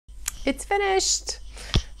It's finished.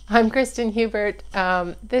 I'm Kristen Hubert.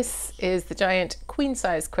 This is the giant queen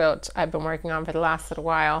size quilt I've been working on for the last little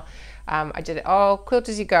while. I did it all quilt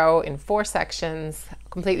as you go in 4 sections,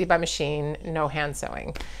 completely by machine, no hand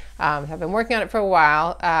sewing. I've been working on it for a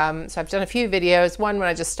while, so I've done a few videos. One when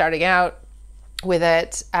I just starting out with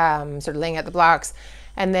it, sort of laying out the blocks.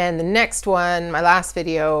 And then the next one, my last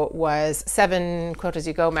video, was 7 quilt as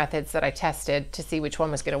you go methods that I tested to see which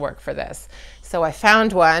one was going to work for this. So I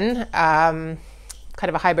found one, kind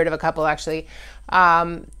of a hybrid of a couple actually,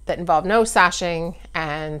 that involved no sashing,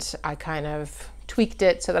 and I kind of tweaked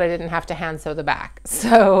it so that I didn't have to hand sew the back.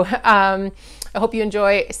 So I hope you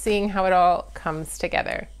enjoy seeing how it all comes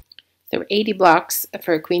together. There were 80 blocks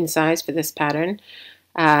for a queen size for this pattern.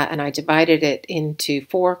 And I divided it into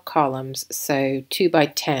 4 columns, so 2 by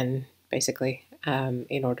 10 basically,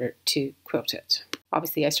 in order to quilt it.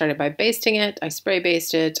 Obviously I started by basting it. I spray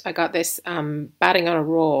basted. I got this batting on a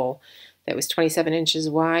roll that was 27 inches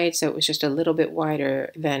wide, so it was just a little bit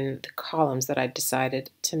wider than the columns that I decided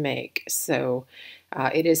to make. So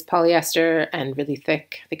it is polyester and really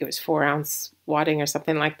thick. I think it was 4-ounce wadding or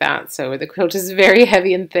something like that. So the quilt is very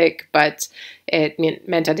heavy and thick, but it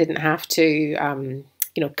meant I didn't have to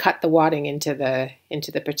cut the wadding into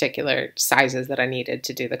the particular sizes that I needed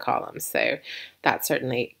to do the columns. So that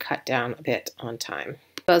certainly cut down a bit on time.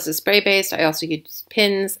 As well as the spray based, I also used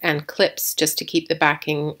pins and clips just to keep the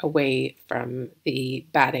backing away from the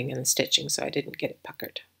batting and the stitching so I didn't get it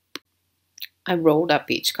puckered. I rolled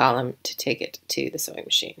up each column to take it to the sewing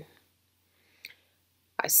machine.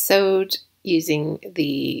 I sewed using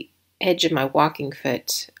the edge of my walking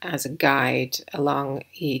foot as a guide along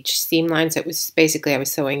each seam line. So it was basically I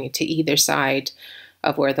was sewing to either side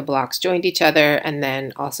of where the blocks joined each other, and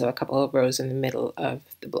then also a couple of rows in the middle of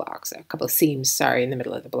the blocks, a couple of seams, sorry, in the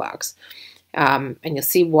middle of the blocks. And you'll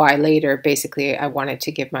see why later. Basically, I wanted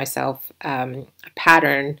to give myself a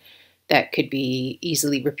pattern that could be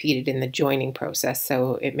easily repeated in the joining process,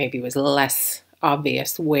 so it maybe was less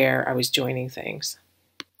obvious where I was joining things.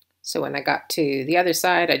 So when I got to the other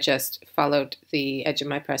side, I just followed the edge of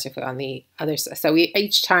my presser foot on the other side. So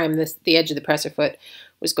each time the edge of the presser foot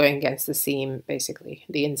was going against the seam, basically.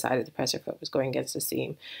 The inside of the presser foot was going against the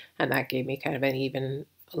seam. And that gave me kind of an even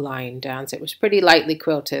line down. So it was pretty lightly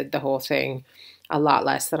quilted, the whole thing. A lot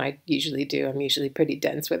less than I usually do. I'm usually pretty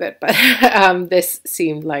dense with it. But this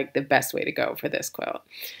seemed like the best way to go for this quilt.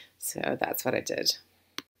 So that's what I did.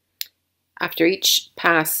 After each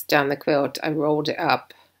pass down the quilt, I rolled it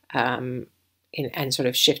up and sort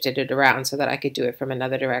of shifted it around so that I could do it from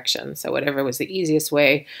another direction. So whatever was the easiest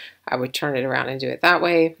way, I would turn it around and do it that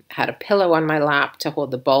way. I had a pillow on my lap to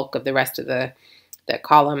hold the bulk of the rest of the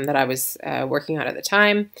column that I was working on at the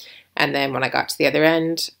time. And then when I got to the other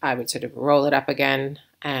end, I would sort of roll it up again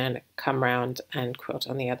and come around and quilt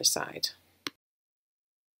on the other side.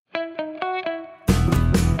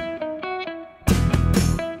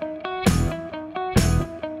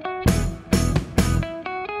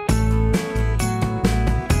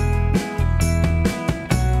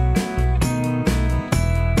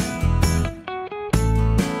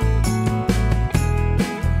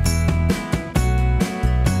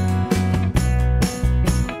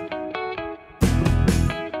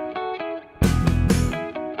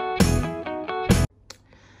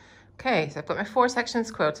 Okay, so I've got my 4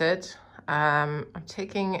 sections quilted. I'm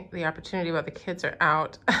taking the opportunity while the kids are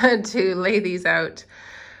out to lay these out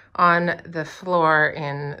on the floor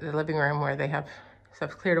in the living room where they have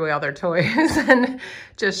cleared away all their toys and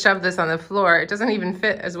just shoved this on the floor. It doesn't even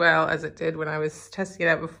fit as well as it did when I was testing it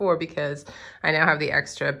out before because I now have the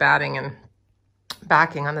extra batting and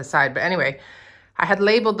backing on the side. But anyway, I had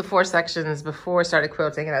labeled the 4 sections before I started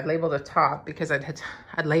quilting, and I'd labeled the top because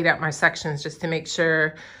I'd laid out my sections just to make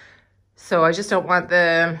sure. So I just don't want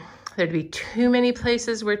there to be too many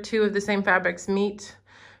places where 2 of the same fabrics meet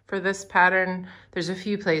for this pattern. There's a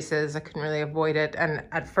few places I couldn't really avoid it. And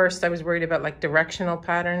at first I was worried about like directional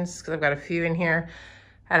patterns because I've got a few in here,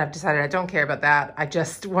 and I've decided I don't care about that. I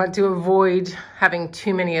just want to avoid having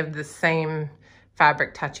too many of the same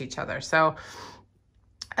fabric touch each other. So,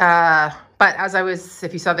 but as I was,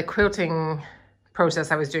 if you saw the quilting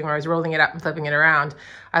process I was doing where I was rolling it up and flipping it around,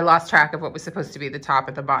 I lost track of what was supposed to be the top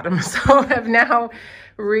and the bottom. So I've now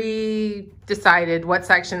decided what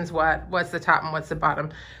sections what's the top and what's the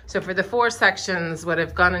bottom. So for the 4 sections, what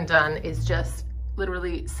I've gone and done is just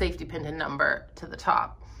literally safety pinned a number to the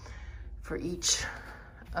top for each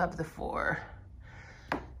of the 4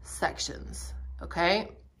 sections. Okay,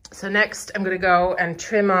 so next I'm going to go and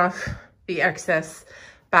trim off the excess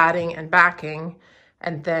batting and backing,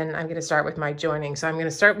 and then I'm going to start with my joining. So I'm going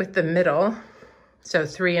to start with the middle, so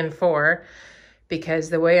 3 and 4, because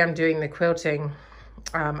the way I'm doing the quilting,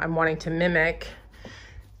 I'm wanting to mimic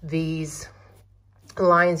these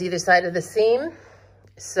lines either side of the seam.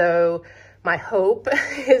 So my hope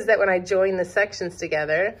is that when I join the sections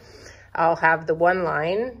together, I'll have the one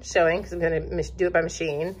line showing, because I'm going to do it by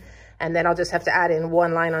machine, and then I'll just have to add in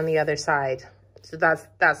one line on the other side. So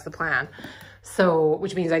that's the plan. So,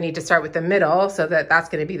 which means I need to start with the middle, so that's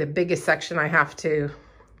going to be the biggest section I have to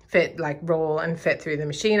fit, like roll and fit through the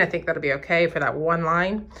machine. I think that'll be okay for that one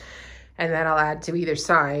line. And then I'll add to either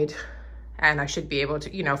side, and I should be able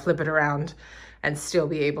to, you know, flip it around and still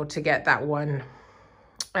be able to get that one,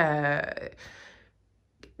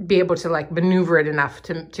 be able to like maneuver it enough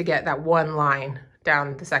to get that one line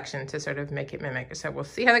down the section to sort of make it mimic. So we'll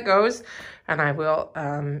see how that goes, and I will,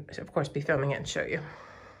 of course, be filming it and show you.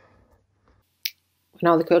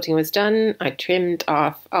 When all the quilting was done, I trimmed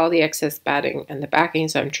off all the excess batting and the backing,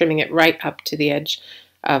 so I'm trimming it right up to the edge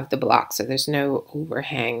of the block, so there's no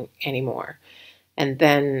overhang anymore. And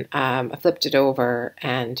then I flipped it over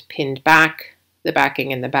and pinned back the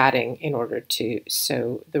backing and the batting in order to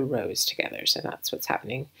sew the rows together. So that's what's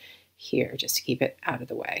happening here, just to keep it out of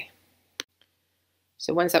the way.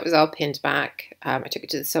 So once that was all pinned back, I took it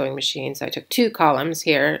to the sewing machine. So I took 2 columns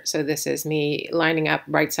here. So this is me lining up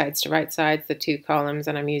right sides to right sides, the 2 columns,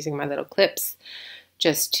 and I'm using my little clips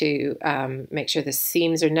just to make sure the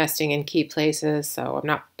seams are nesting in key places. So I'm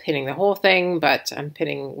not pinning the whole thing, but I'm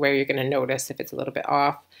pinning where you're going to notice if it's a little bit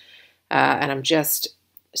off. And I'm just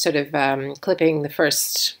sort of clipping the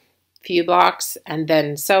first few blocks and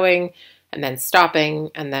then sewing and then stopping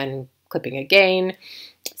and then clipping again.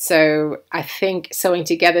 So I think sewing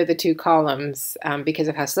together the 2 columns, because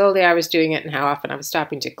of how slowly I was doing it and how often I was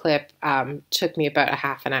stopping to clip, took me about a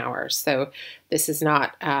half an hour. So this is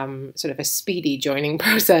not sort of a speedy joining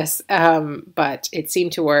process, but it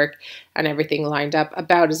seemed to work, and everything lined up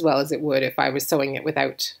about as well as it would if I was sewing it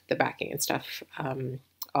without the backing and stuff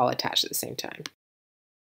all attached at the same time.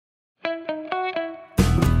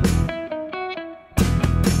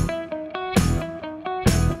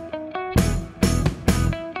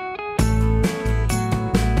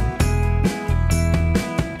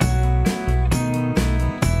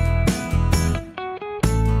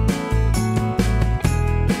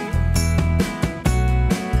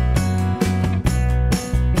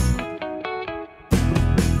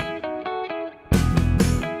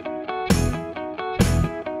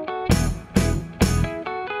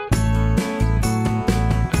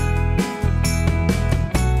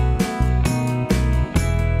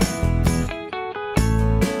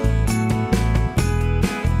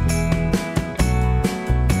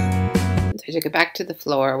 I took it back to the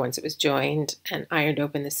floor once it was joined and ironed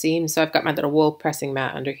open the seams. So I've got my little wool pressing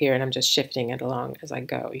mat under here, and I'm just shifting it along as I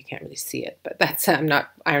go. You can't really see it, but that's, I'm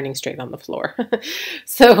not ironing straight on the floor.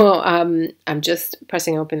 So I'm just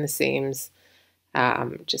pressing open the seams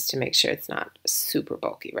just to make sure it's not super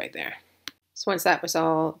bulky right there. So once that was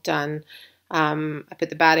all done, I put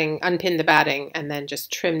the batting, unpinned the batting, and then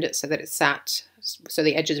just trimmed it so that it sat, so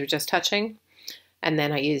the edges were just touching. And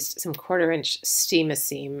then I used some 1/4-inch steam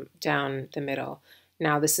seam down the middle.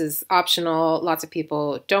 Now this is optional. Lots of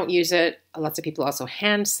people don't use it. Lots of people also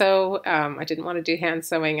hand sew. I didn't want to do hand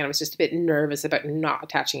sewing, and I was just a bit nervous about not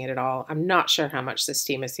attaching it at all. I'm not sure how much the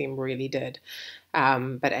steam seam really did.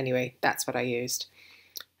 But anyway, that's what I used.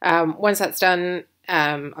 Once that's done,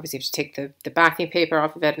 obviously you have to take the backing paper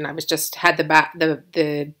off of it, and I was just had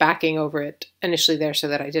the backing over it initially there so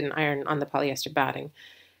that I didn't iron on the polyester batting.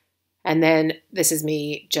 And then this is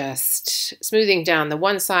me just smoothing down the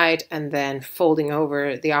one side and then folding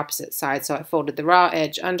over the opposite side. So I folded the raw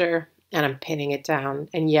edge under and I'm pinning it down.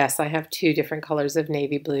 And yes, I have 2 different colors of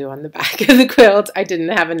navy blue on the back of the quilt. I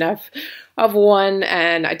didn't have enough of one,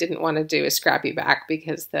 and I didn't want to do a scrappy back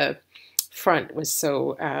because the front was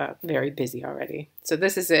so very busy already. So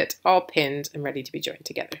this is it, all pinned and ready to be joined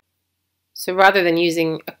together. So rather than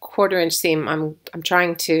using a 1/4-inch seam, I'm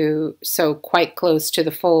trying to sew quite close to the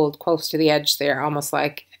fold, close to the edge there, almost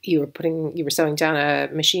like you were sewing down a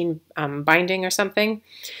machine binding or something,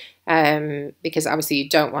 because obviously you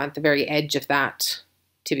don't want the very edge of that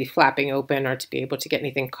to be flapping open or to be able to get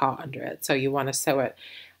anything caught under it. So you want to sew it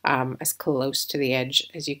as close to the edge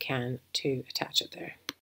as you can to attach it there.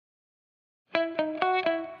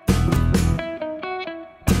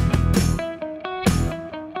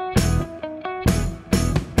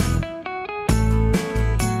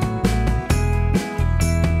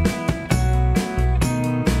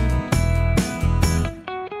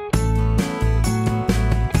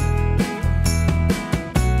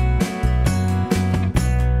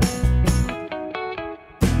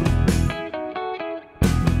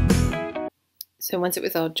 So once it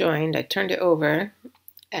was all joined, I turned it over,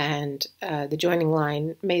 and the joining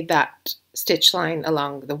line made that stitch line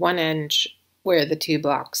along the one end where the two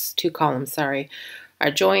columns,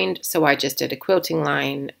 are joined. So I just did a quilting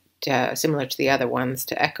line similar to the other ones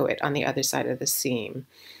to echo it on the other side of the seam.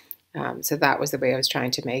 So that was the way I was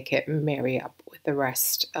trying to make it marry up with the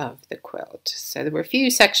rest of the quilt. So there were a few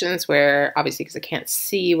sections where, obviously because I can't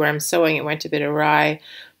see where I'm sewing, it went a bit awry,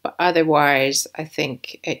 but otherwise I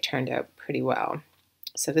think it turned out pretty well.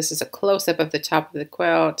 So this is a close-up of the top of the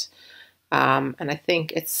quilt, and I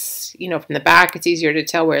think it's, you know, from the back it's easier to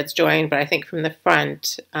tell where it's joined, but I think from the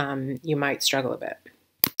front you might struggle a bit.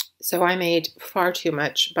 So I made far too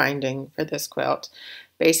much binding for this quilt.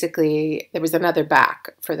 Basically, there was another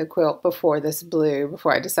back for the quilt before this blue.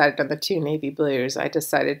 Before I decided on the two navy blues, I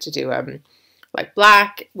decided to do like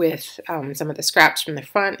black with some of the scraps from the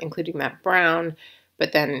front, including that brown.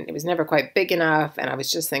 But then it was never quite big enough, and I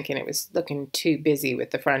was just thinking it was looking too busy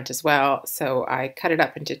with the front as well. So I cut it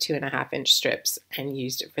up into 2.5-inch strips and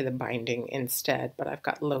used it for the binding instead. But I've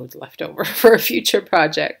got loads left over for a future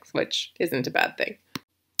project, which isn't a bad thing.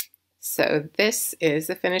 So this is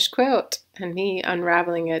the finished quilt, and me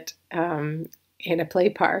unraveling it in a play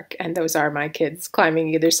park, and those are my kids climbing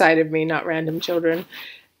either side of me, not random children,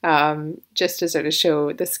 just to sort of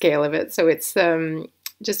show the scale of it. So it's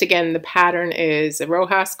just, again, the pattern is a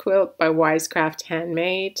Rojas quilt by Wisecraft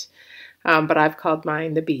Handmade, but I've called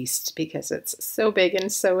mine the Beast because it's so big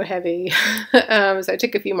and so heavy. So I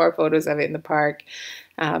took a few more photos of it in the park,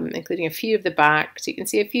 including a few of the back. So you can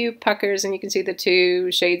see a few puckers and you can see the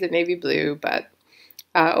two shades of navy blue, but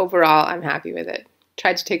overall I'm happy with it.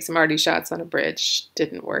 Tried to take some arty shots on a bridge,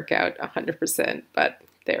 didn't work out 100%, but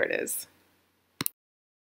there it is.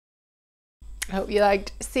 I hope you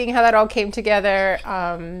liked seeing how that all came together.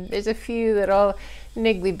 There's a few little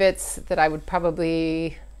niggly bits that I would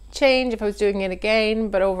probably change if I was doing it again,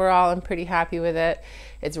 but overall I'm pretty happy with it.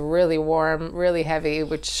 It's really warm, really heavy,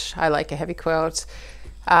 which I like a heavy quilt.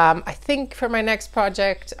 I think for my next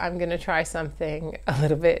project I'm going to try something a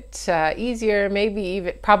little bit easier, maybe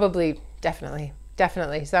even, probably, definitely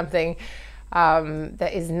something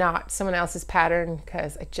that is not someone else's pattern,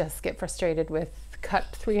 because I just get frustrated with cut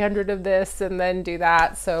 300 of this and then do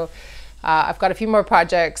that. So I've got a few more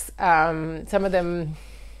projects, some of them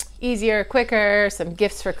easier, quicker, some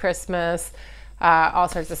gifts for Christmas, all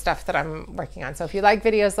sorts of stuff that I'm working on. So if you like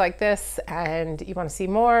videos like this and you want to see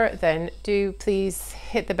more, then do please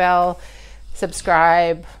hit the bell,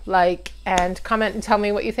 subscribe, like, and comment and tell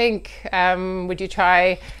me what you think. Would you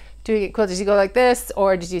try doing it Quilt-As-You-Go like this,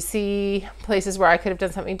 or did you see places where I could have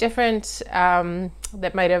done something different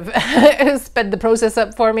that might have sped the process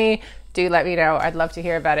up for me? Do let me know. I'd love to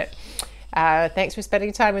hear about it. Thanks for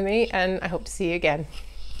spending time with me, and I hope to see you again.